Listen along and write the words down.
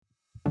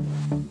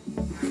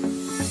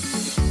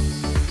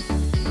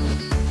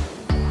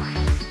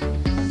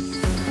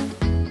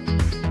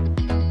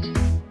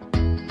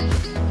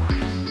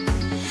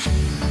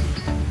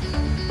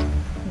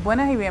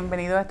Buenas y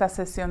bienvenido a esta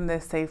sesión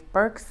de Safe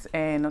Perks.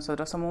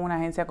 Nosotros somos una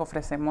agencia que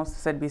ofrecemos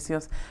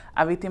servicios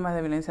a víctimas de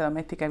violencia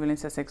doméstica y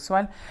violencia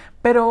sexual,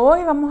 pero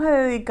hoy vamos a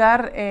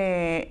dedicar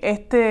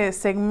este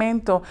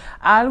segmento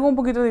a algo un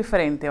poquito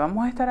diferente.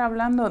 Vamos a estar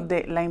hablando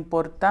de la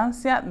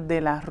importancia de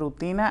la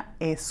rutina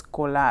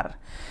escolar.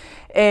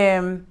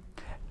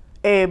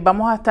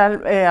 Vamos a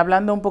estar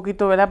hablando un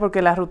poquito, ¿verdad?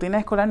 Porque la rutina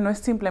escolar no es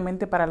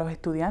simplemente para los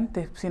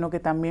estudiantes, sino que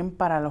también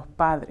para los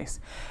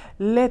padres.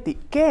 Leti,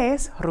 ¿qué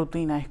es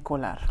rutina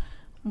escolar?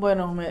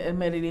 Bueno,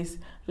 Merilis,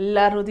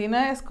 la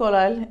rutina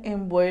escolar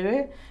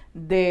envuelve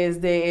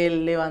desde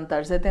el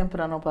levantarse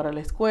temprano para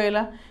la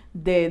escuela,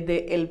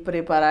 desde el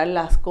preparar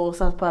las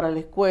cosas para la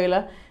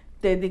escuela,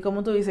 desde,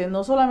 como tú dices,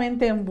 no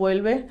solamente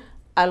envuelve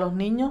a los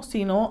niños,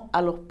 sino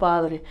a los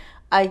padres.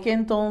 Hay que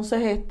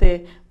entonces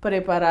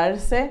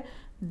prepararse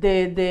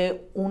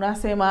desde una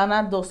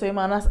semana, 2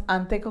 semanas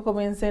antes que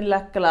comiencen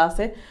las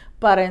clases,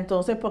 para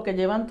entonces, porque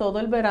llevan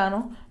todo el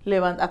verano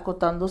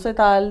acostándose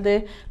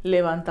tarde,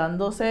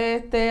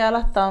 levantándose a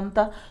las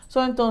tantas.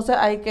 Entonces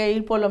hay que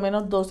ir por lo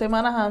menos 2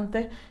 semanas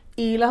antes,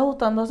 ir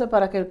ajustándose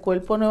para que el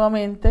cuerpo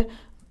nuevamente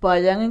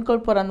vayan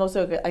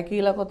incorporándose. Hay que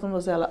ir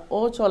acostándose a las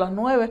 8 o a las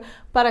 9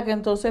 para que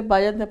entonces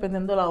vayan,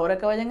 dependiendo de la hora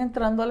que vayan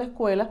entrando a la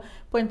escuela,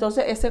 pues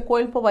entonces ese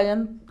cuerpo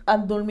vayan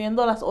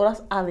durmiendo a las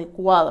horas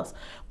adecuadas.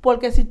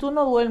 Porque si tú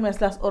no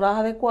duermes las horas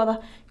adecuadas,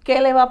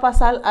 ¿qué le va a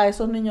pasar a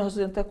esos niños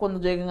estudiantes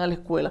cuando lleguen a la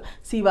escuela?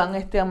 Si van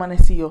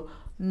amanecidos,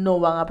 no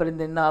van a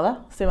aprender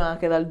nada, se van a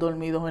quedar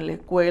dormidos en la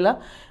escuela,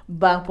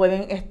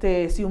 pueden,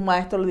 si un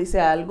maestro le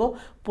dice algo,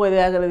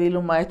 puede agredirle a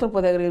un maestro,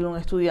 puede agredirle a un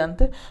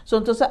estudiante.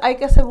 Entonces hay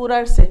que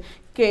asegurarse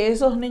que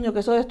esos niños, que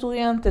esos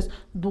estudiantes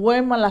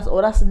duerman las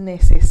horas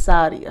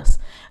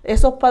necesarias.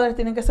 Esos padres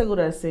tienen que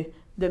asegurarse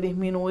de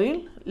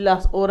disminuir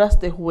las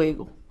horas de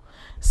juego,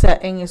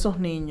 en esos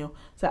niños.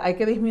 Hay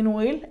que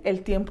disminuir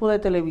el tiempo de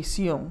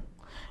televisión.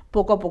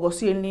 Poco a poco,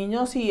 si el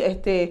niño,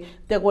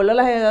 de acuerdo a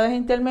las edades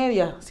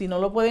intermedias, si no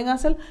lo pueden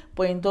hacer,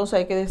 pues entonces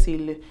hay que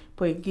decirle,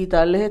 pues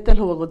quitarles el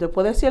juego.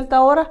 Después de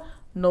cierta hora,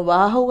 no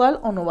vas a jugar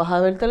o no vas a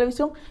ver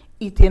televisión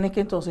y tienes que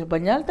entonces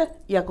bañarte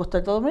y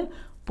acostarte a dormir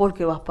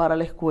porque vas para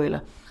la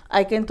escuela.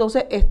 Hay que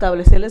entonces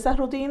establecer esa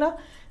rutina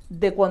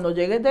de cuando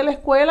llegues de la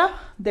escuela,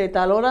 de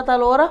tal hora a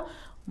tal hora,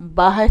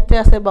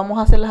 vamos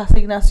a hacer las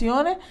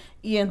asignaciones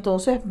y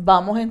entonces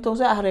vamos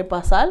entonces a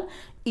repasar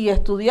y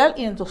estudiar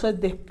y entonces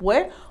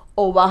después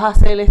o vas a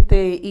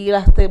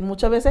hacer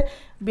muchas veces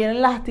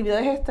vienen las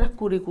actividades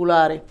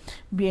extracurriculares,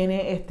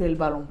 viene el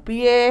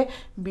balompié,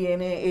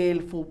 viene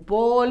el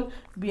fútbol,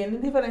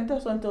 vienen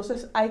diferentes,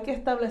 entonces hay que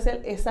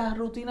establecer esa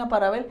rutina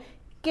para ver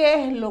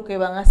qué es lo que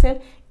van a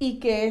hacer y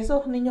que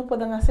esos niños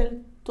puedan hacer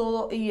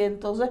todo y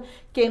entonces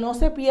que no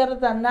se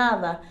pierda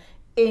nada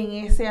en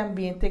ese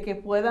ambiente,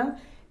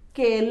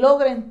 que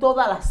logren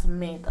todas las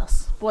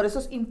metas. Por eso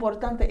es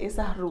importante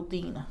esa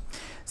rutina.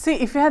 Sí,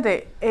 y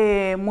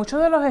fíjate,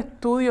 muchos de los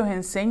estudios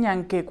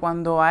enseñan que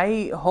cuando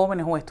hay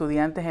jóvenes o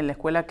estudiantes en la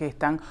escuela que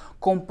están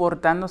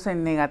comportándose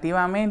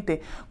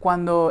negativamente,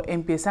 cuando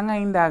empiezan a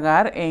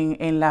indagar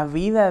en la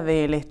vida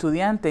del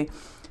estudiante,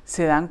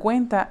 se dan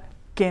cuenta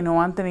que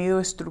no han tenido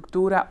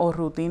estructura o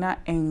rutina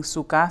en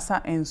su casa,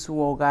 en su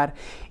hogar.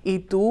 Y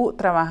tú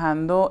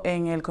trabajando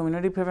en el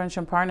Community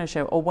Prevention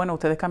Partnership, o bueno,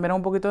 ustedes cambiaron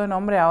un poquito de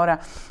nombre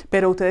ahora,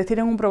 pero ustedes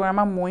tienen un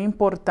programa muy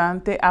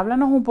importante.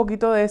 Háblanos un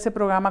poquito de ese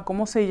programa,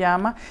 cómo se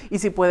llama y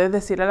si puedes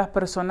decirle a las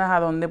personas a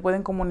dónde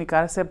pueden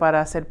comunicarse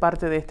para ser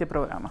parte de este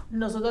programa.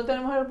 Nosotros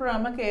tenemos el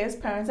programa que es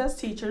Parents as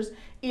Teachers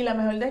y la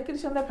mejor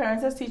descripción de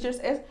Parents as Teachers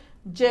es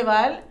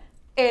llevar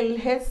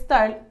el Head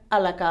Start a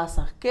la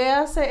casa. ¿Qué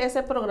hace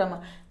ese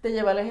programa de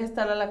llevar el Head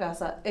Start a la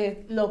casa?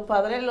 Los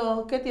padres,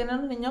 los que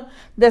tienen niños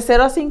de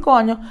 0 a 5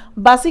 años,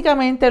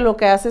 básicamente lo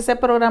que hace ese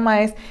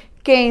programa es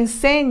que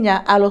enseña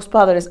a los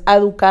padres a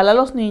educar a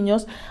los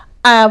niños,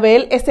 a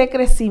ver ese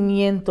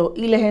crecimiento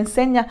y les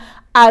enseña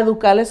a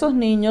educar a esos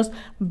niños,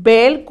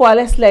 ver cuál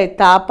es la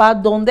etapa,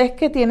 dónde es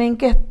que tienen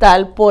que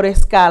estar por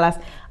escalas.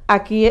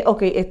 Aquí,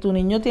 tu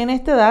niño tiene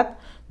esta edad,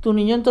 tu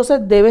niño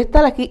entonces debe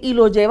estar aquí y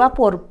lo lleva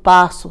por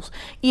pasos.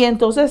 Y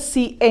entonces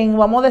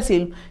vamos a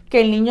decir que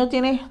el niño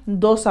tiene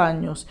 2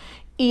 años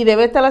y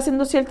debe estar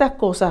haciendo ciertas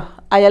cosas,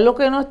 hay algo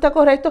que no está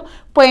correcto,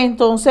 pues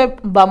entonces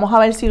vamos a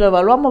ver si lo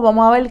evaluamos,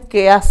 vamos a ver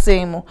qué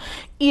hacemos.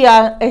 Y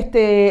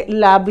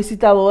las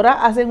visitadoras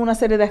hacen una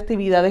serie de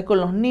actividades con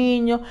los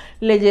niños,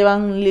 le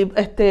llevan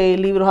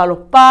libros a los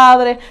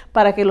padres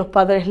para que los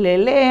padres le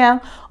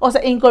lean,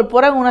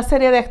 incorporan una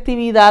serie de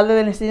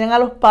actividades, le enseñan a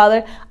los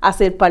padres a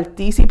ser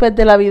partícipes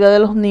de la vida de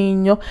los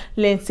niños,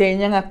 le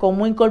enseñan a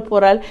cómo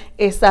incorporar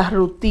esa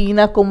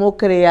rutina, cómo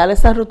crear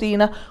esa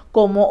rutina,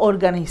 cómo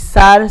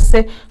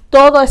organizarse,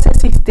 todo ese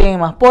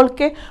sistema. ¿Por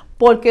qué?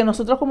 Porque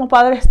nosotros como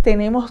padres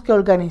tenemos que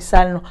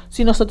organizarnos.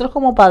 Si nosotros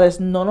como padres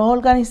no nos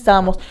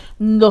organizamos,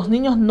 los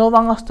niños no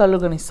van a estar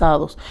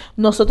organizados.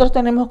 Nosotros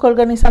tenemos que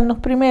organizarnos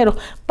primero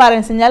para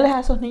enseñarles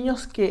a esos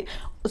niños que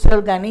se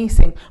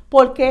organicen,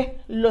 porque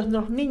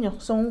los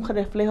niños son un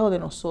reflejo de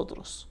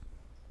nosotros.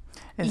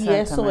 Y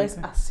eso es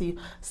así.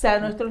 O sea,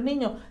 nuestros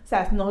niños, o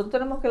sea, nosotros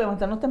tenemos que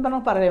levantarnos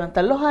temprano para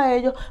levantarlos a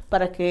ellos,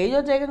 para que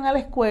ellos lleguen a la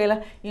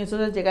escuela, y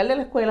entonces llegar de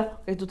la escuela,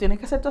 que tú tienes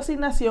que hacer tu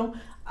asignación,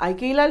 hay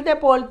que ir al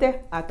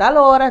deporte a tal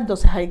hora,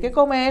 entonces hay que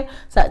comer,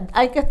 o sea,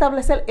 hay que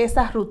establecer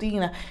esas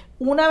rutinas.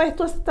 Una vez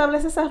tú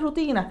estableces esas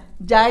rutinas,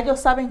 ya ellos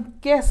saben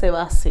qué se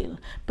va a hacer.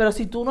 Pero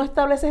si tú no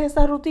estableces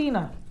esa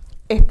rutina,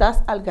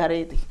 estás al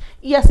garete.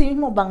 Y así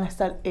mismo van a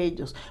estar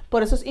ellos.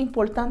 Por eso es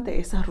importante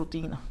esa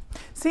rutina.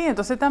 Sí,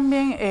 entonces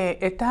también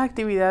estas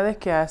actividades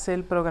que hace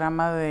el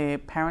programa de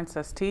Parents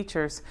as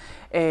Teachers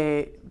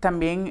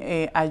también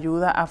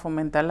ayuda a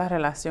fomentar la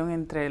relación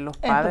entre los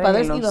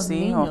padres y los hijos.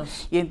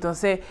 Niños. Y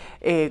entonces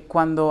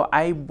cuando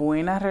hay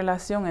buena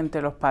relación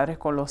entre los padres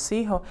con los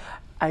hijos,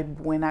 hay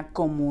buena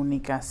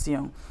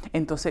comunicación.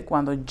 Entonces,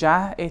 cuando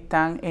ya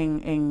están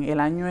en el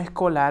año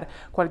escolar,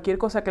 cualquier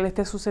cosa que le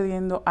esté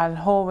sucediendo al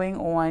joven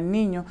o al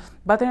niño,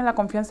 va a tener la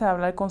confianza de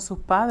hablar con sus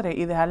padres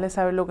y dejarles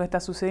saber lo que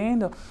está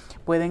sucediendo.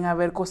 Pueden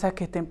haber cosas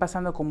que estén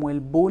pasando como el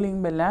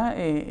bullying, ¿verdad?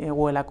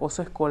 O el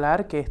acoso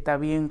escolar, que está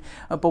bien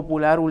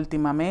popular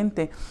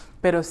últimamente.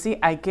 Pero sí,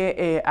 hay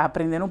que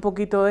aprender un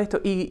poquito de esto.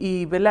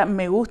 Y ¿verdad?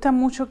 Me gusta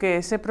mucho que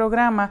ese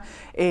programa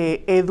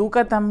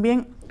educa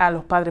también a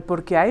los padres,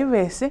 porque hay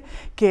veces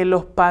que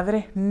los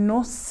padres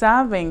no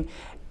saben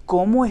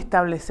cómo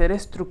establecer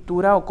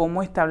estructura o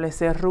cómo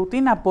establecer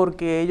rutina,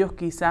 porque ellos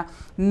quizá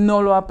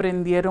no lo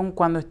aprendieron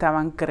cuando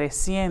estaban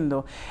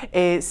creciendo.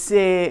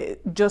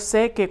 Yo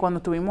sé que cuando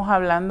estuvimos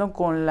hablando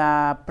con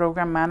la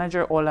Program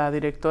Manager o la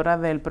directora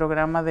del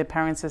programa de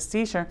Parents as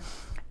Teachers,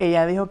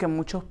 ella dijo que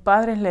muchos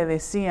padres le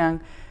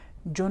decían,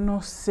 yo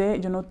no sé,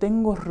 yo no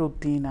tengo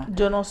rutina.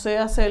 Yo no sé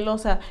hacerlo, o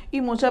sea,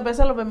 y muchas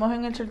veces lo vemos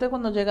en el chat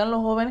cuando llegan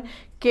los jóvenes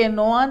que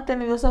no han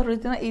tenido esa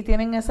rutina y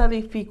tienen esa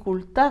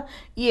dificultad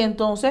y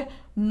entonces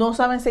no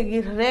saben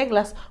seguir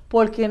reglas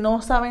porque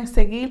no saben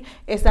seguir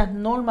esas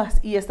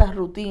normas y esas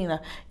rutinas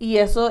y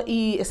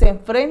se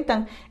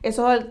enfrentan,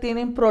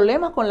 tienen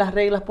problemas con las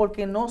reglas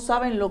porque no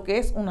saben lo que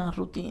es una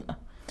rutina.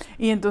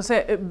 Y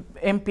entonces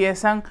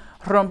empiezan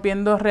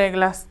rompiendo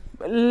reglas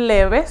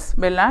leves,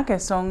 ¿verdad? Que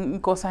son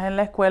cosas en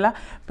la escuela,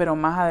 pero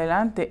más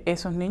adelante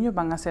esos niños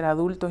van a ser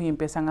adultos y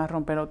empiezan a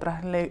romper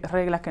otras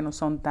reglas que no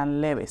son tan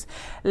leves.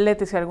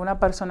 Leti, si alguna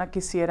persona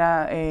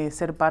quisiera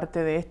ser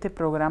parte de este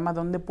programa,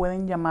 ¿dónde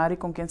pueden llamar y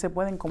con quién se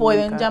pueden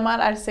comunicar? Pueden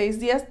llamar al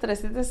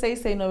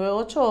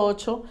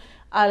 610-376-6988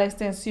 a la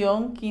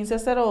extensión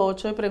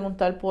 1508 y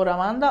preguntar por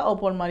Amanda o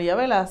por María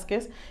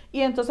Velázquez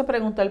y entonces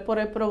preguntar por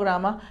el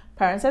programa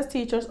Parents as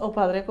Teachers o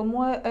Padres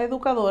como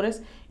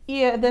Educadores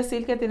y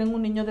decir que tienen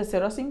un niño de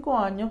 0 a 5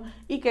 años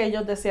y que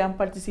ellos desean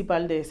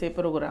participar de ese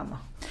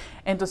programa.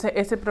 Entonces,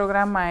 ese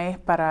programa es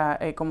para,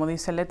 como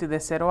dice Leti, de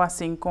 0 a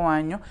 5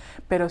 años,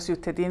 pero si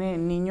usted tiene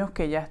niños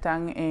que ya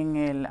están en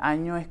el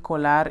año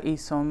escolar y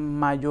son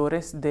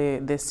mayores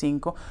de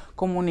 5,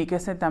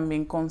 comuníquese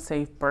también con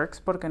Safe Perks,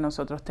 porque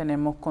nosotros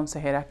tenemos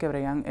consejeras que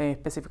bregan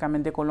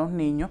específicamente con los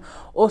niños,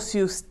 o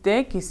si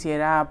usted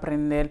quisiera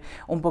aprender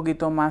un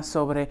poquito más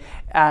sobre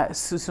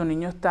si su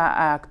niño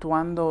está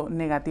actuando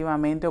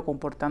negativamente o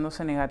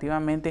comportándose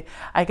negativamente,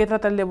 hay que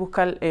tratar de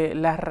buscar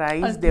la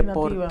raíz de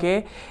por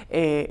qué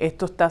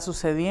esto está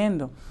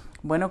sucediendo.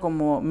 Bueno,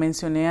 como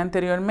mencioné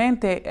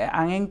anteriormente,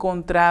 han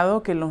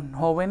encontrado que los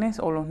jóvenes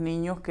o los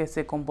niños que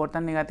se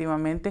comportan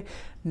negativamente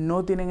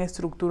no tienen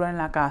estructura en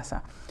la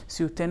casa.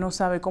 Si usted no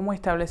sabe cómo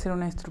establecer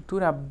una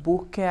estructura,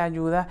 busque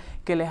ayuda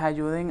que les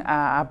ayuden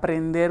a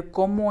aprender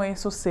cómo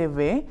eso se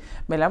ve,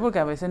 ¿verdad? Porque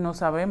a veces no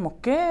sabemos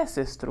qué es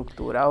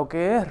estructura o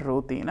qué es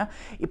rutina,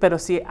 pero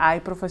sí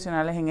hay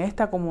profesionales en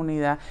esta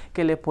comunidad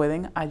que le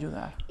pueden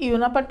ayudar. Y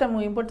una parte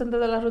muy importante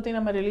de la rutina,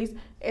 Marilis,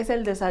 es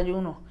el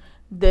desayuno.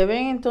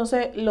 Deben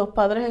entonces los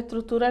padres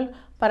estructurar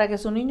para que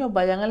sus niños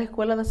vayan a la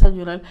escuela a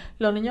desayunar.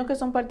 Los niños que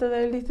son parte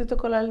del distrito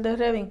escolar de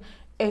Reading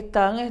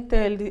están,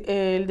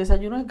 el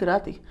desayuno es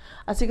gratis.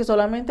 Así que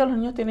solamente los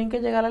niños tienen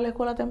que llegar a la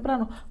escuela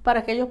temprano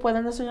para que ellos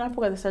puedan desayunar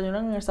porque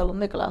desayunan en el salón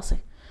de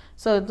clase.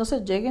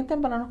 Entonces lleguen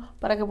temprano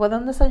para que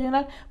puedan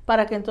desayunar,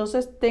 para que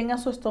entonces tengan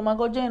su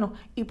estómago lleno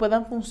y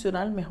puedan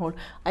funcionar mejor.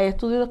 Hay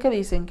estudios que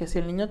dicen que si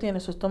el niño tiene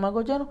su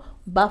estómago lleno,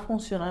 va a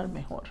funcionar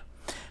mejor.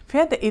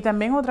 Fíjate, y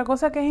también otra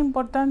cosa que es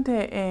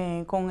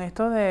importante con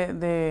esto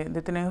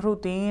de tener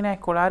rutina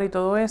escolar y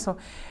todo eso,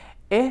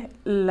 es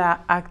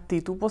la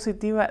actitud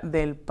positiva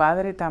del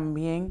padre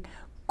también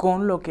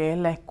con lo que es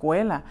la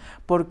escuela,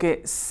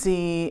 porque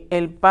si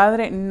el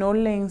padre no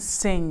le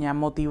enseña a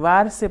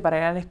motivarse para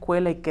ir a la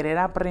escuela y querer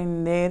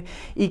aprender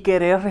y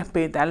querer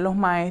respetar a los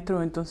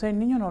maestros, entonces el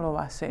niño no lo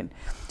va a hacer.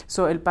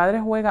 El padre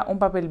juega un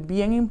papel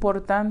bien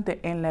importante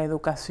en la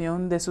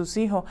educación de sus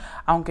hijos,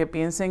 aunque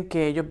piensen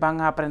que ellos van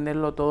a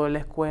aprenderlo todo en la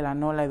escuela.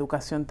 No, la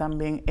educación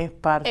también es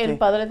parte. El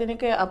padre tiene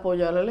que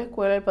apoyar a la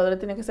escuela, el padre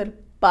tiene que ser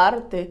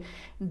parte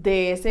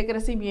de ese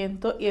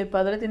crecimiento y el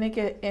padre tiene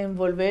que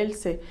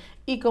envolverse.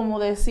 Y como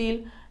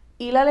decir,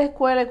 ir a la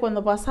escuela y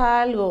cuando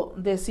pasa algo,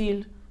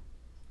 decir,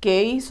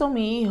 ¿qué hizo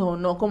mi hijo?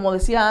 No como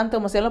decía antes,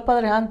 como decían los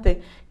padres antes,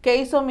 ¿qué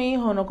hizo mi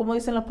hijo? No como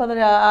dicen los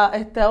padres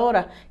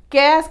ahora.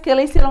 ¿Qué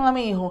le hicieron a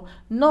mi hijo?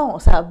 No, o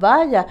sea,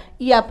 vaya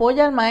y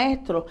apoya al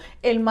maestro.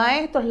 El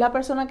maestro es la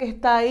persona que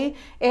está ahí,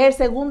 es el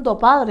segundo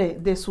padre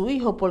de su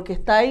hijo, porque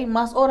está ahí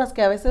más horas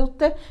que a veces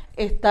usted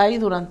está ahí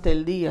durante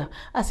el día.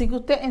 Así que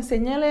usted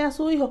enséñale a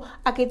su hijo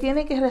a que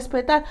tiene que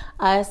respetar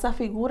a esa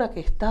figura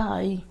que está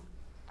ahí.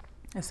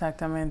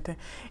 Exactamente.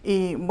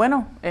 Y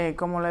bueno,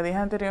 como le dije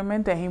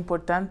anteriormente, es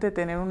importante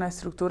tener una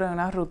estructura,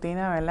 una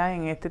rutina, ¿verdad?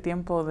 En este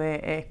tiempo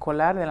de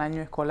escolar, del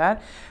año escolar.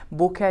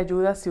 Busque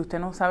ayuda si usted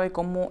no sabe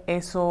cómo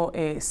eso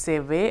se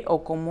ve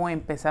o cómo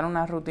empezar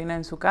una rutina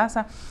en su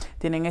casa.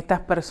 Tienen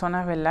estas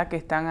personas, ¿verdad?, que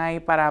están ahí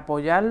para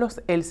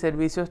apoyarlos. El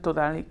servicio es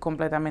total y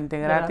completamente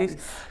gratis.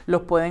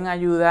 Los pueden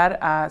ayudar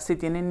si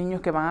tienen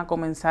niños que van a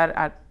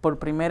comenzar por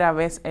primera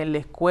vez en la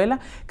escuela.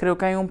 Creo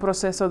que hay un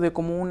proceso de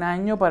como un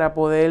año para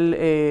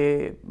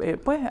poder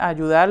pues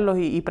ayudarlos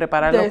y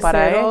prepararlos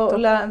para esto.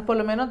 Por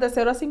lo menos de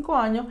 0 a 5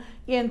 años.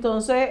 Y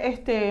entonces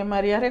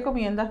María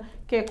recomienda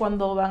que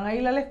cuando van a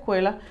ir a la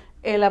escuela,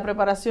 la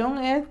preparación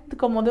es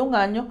como de un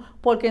año,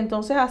 porque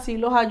entonces así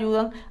los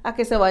ayudan a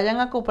que se vayan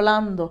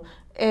acoplando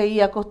y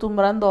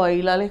acostumbrando a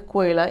ir a la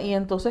escuela. Y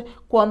entonces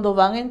cuando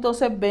van,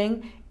 entonces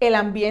ven el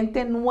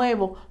ambiente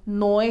nuevo,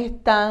 no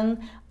es tan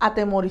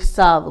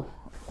atemorizado.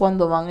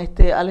 Cuando van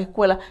a la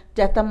escuela,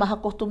 ya están más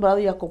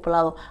acostumbrados y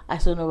acoplados a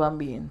ese nuevo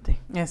ambiente.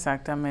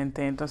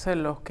 Exactamente. Entonces,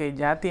 los que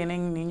ya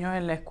tienen niños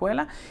en la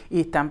escuela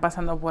y están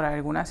pasando por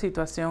alguna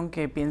situación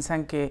que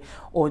piensan que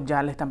o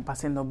ya le están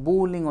pasando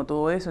bullying o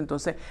todo eso,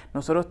 entonces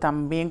nosotros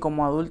también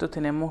como adultos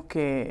tenemos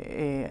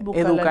que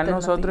educar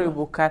nosotros y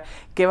buscar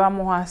qué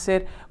vamos a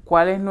hacer,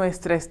 cuál es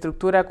nuestra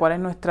estructura, cuál es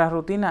nuestra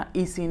rutina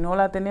y si no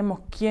la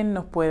tenemos, ¿quién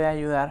nos puede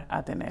ayudar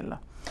a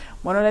tenerla?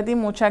 Bueno, Leti,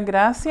 muchas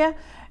gracias.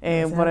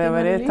 Por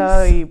haber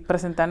estado y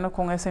presentarnos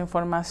con esa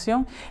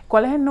información.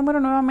 ¿Cuál es el número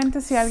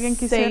nuevamente si alguien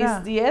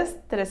quisiera?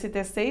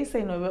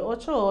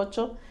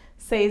 610-376-6988.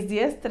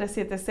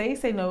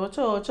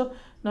 610-376-6988.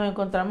 Nos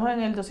encontramos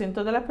en el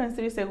 200 de la Penn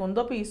Street,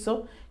 segundo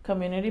piso,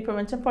 Community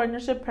Prevention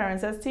Partnership,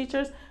 Parents as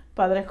Teachers,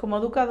 Padres como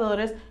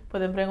Educadores.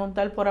 Pueden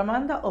preguntar por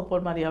Amanda o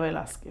por María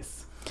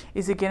Velázquez.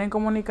 Y si quieren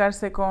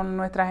comunicarse con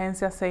nuestra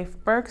agencia Safe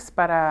Perks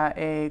para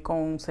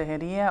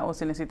consejería o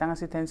si necesitan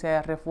asistencia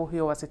de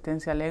refugio o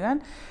asistencia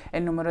legal,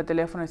 el número de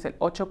teléfono es el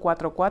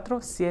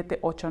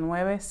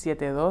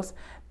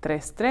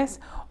 844-789-7233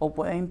 o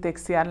pueden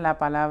textear la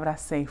palabra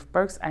Safe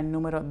Perks al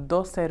número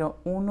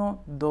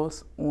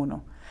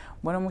 20121.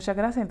 Bueno, muchas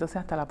gracias. Entonces,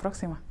 hasta la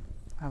próxima.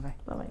 Bye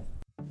bye.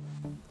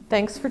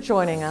 Thanks for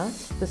joining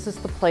us. This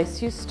is the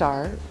place you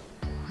start.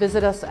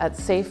 Visit us at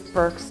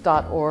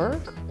safeberks.org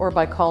or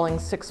by calling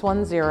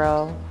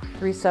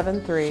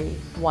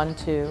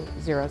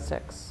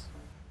 610-373-1206.